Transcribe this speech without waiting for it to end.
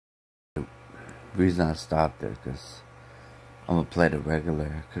The reason I stopped there because I'm gonna play the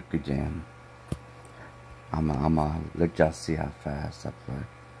regular Cookie Jam. I'm let y'all see how fast I play.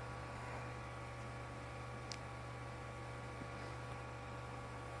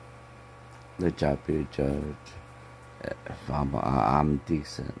 Let y'all be the judge. If I'm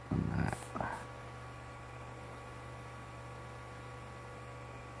decent, I'm not.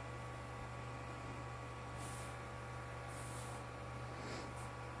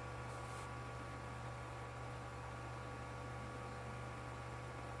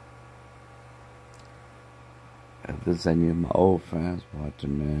 If there's any of my old friends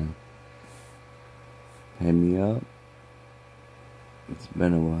watching, man, hit me up. It's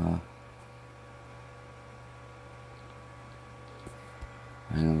been a while.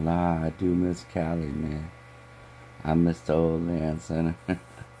 I ain't gonna lie, I do miss Cali, man. I miss the old land center.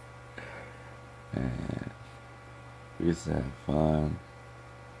 And we used to have fun.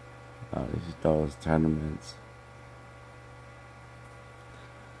 Those tournaments.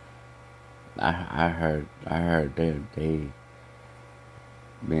 I heard I heard they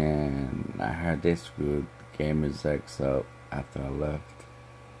screwed Gamers X up after I left.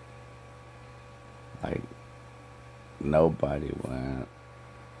 Like, nobody went.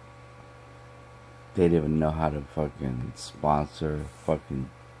 They didn't even know how to fucking sponsor fucking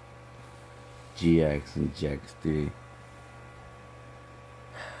GX and GX3.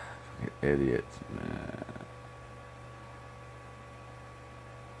 Fucking idiots, man.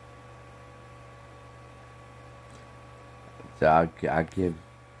 So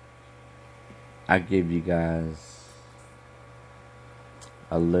I give you guys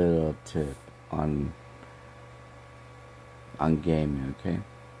a little tip on gaming, okay?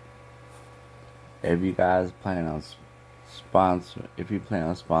 If you guys plan on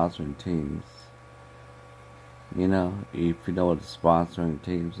sponsoring teams, you know, if you know what the sponsoring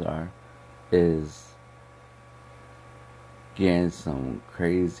teams are, is getting some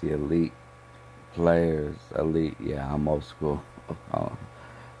crazy elite players. Elite, yeah, I'm old school. I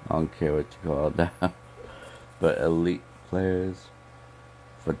don't care what you call that. But elite players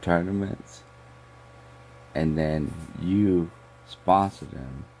for tournaments, and then you sponsor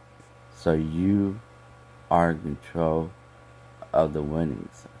them, so you are in control of the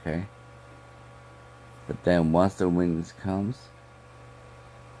winnings, okay? But then once the winnings comes,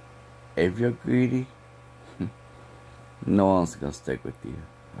 if you're greedy, no one's gonna stick with you,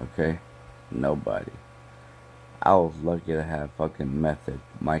 okay? Nobody. I was lucky to have fucking Method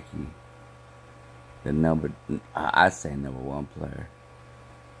Mikey, I say number one player,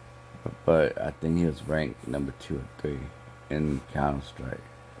 but I think he was ranked number 2 or 3 in Counter Strike,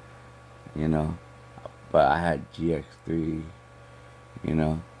 you know. But I had GX3, you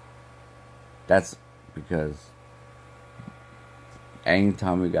know. That's because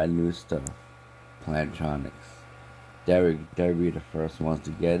anytime we got new stuff, Plantronics, they'll be the first ones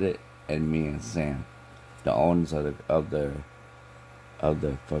to get it, and me and Sam, the owners of the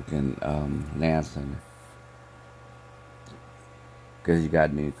fucking land center. Cause you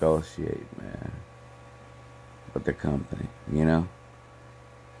gotta negotiate, man, with the company, you know.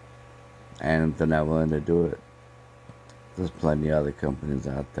 And if they're not willing to do it, there's plenty of other companies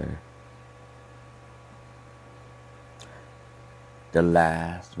out there. The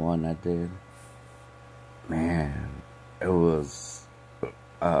last one I did, man, it was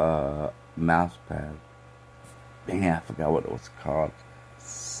mousepad. Man, I forgot what it was called.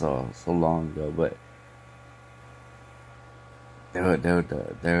 So long ago, but they're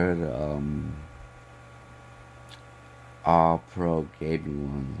the all pro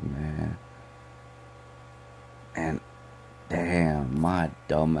gaming ones, man. And damn, my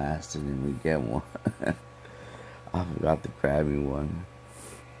dumbass didn't even get one. I forgot to grab me one.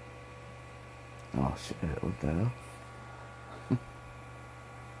 Oh shit, what the hell?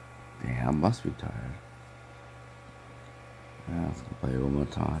 Damn, I must be tired. Yeah, I was gonna play it one more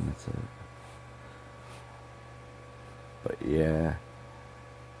time, that's it. But yeah,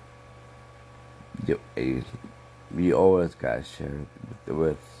 you always gotta share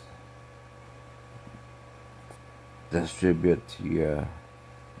with distribute to your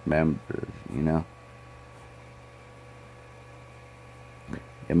members, you know.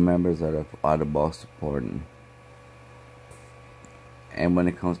 Your members are the most important. And when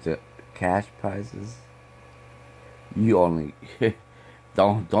it comes to cash prizes, you only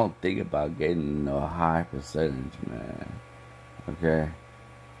don't think about getting a high percentage, man. Okay.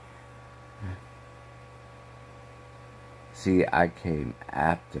 See, I came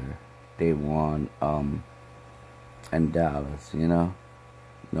after they won in Dallas, you know,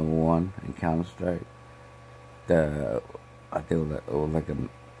 number 1 in Counter Strike. I think it was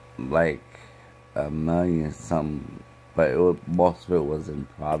like a million something, but most of it was in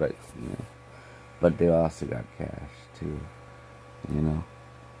products, But they also got cash too, you know.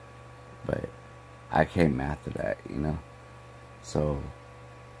 But I came after that. So,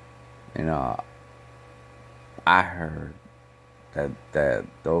 I heard that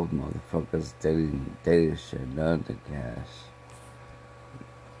those motherfuckers they didn't share none of the cash.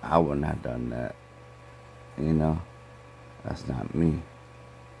 I wouldn't have done that, you know. That's not me.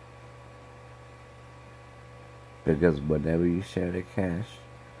 Because whenever you share the cash,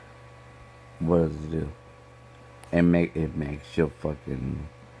 what does it do? It makes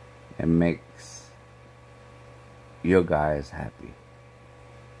your guys happy.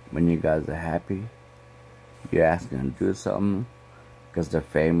 When you guys are happy, you ask them to do something because they're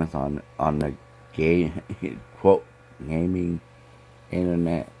famous on the game quote gaming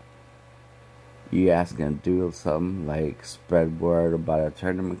internet. You ask them to do something like spread word about a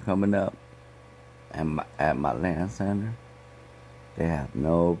tournament coming up at my LAN center. They have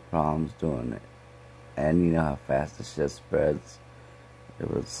no problems doing it. And you know how fast the shit spreads. It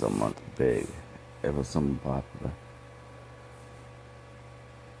was someone big. It was someone popular.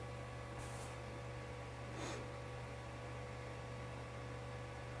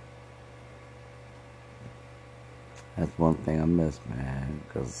 That's one thing I miss, man,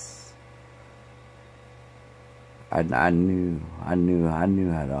 because I knew how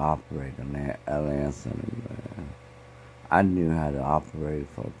to operate on that LAN center, man. I knew how to operate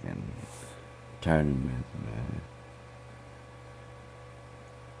fucking tournaments, man.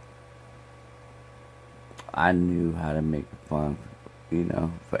 I knew how to make it fun,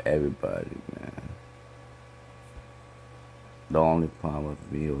 for everybody, man. The only problem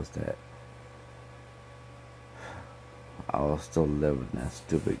with me was that I was still living that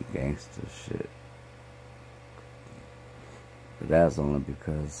stupid gangster shit. But that's only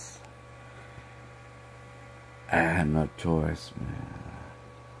because I had no choice, man.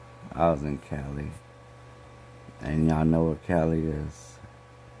 I was in Cali. And y'all know what Cali is.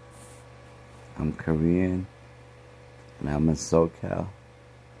 I'm Korean. And I'm in SoCal.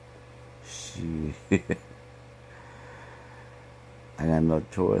 Shit. I got no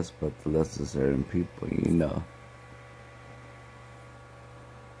choice but to listen to certain people,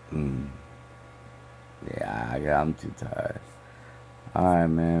 Yeah, I'm too tired. Alright,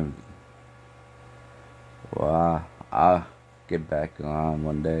 man. Well, I'll get back on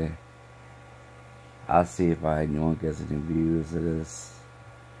one day. I'll see if anyone gets any views of this.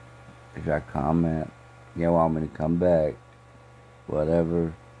 If y'all comment, you want me to come back,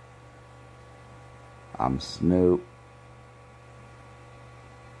 whatever. I'm Snoop.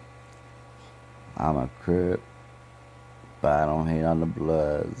 I'm a Crip. But I don't hate on the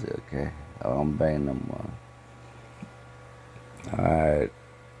Bloods, okay? I don't bang no more. Alright.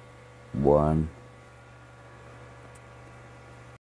 1.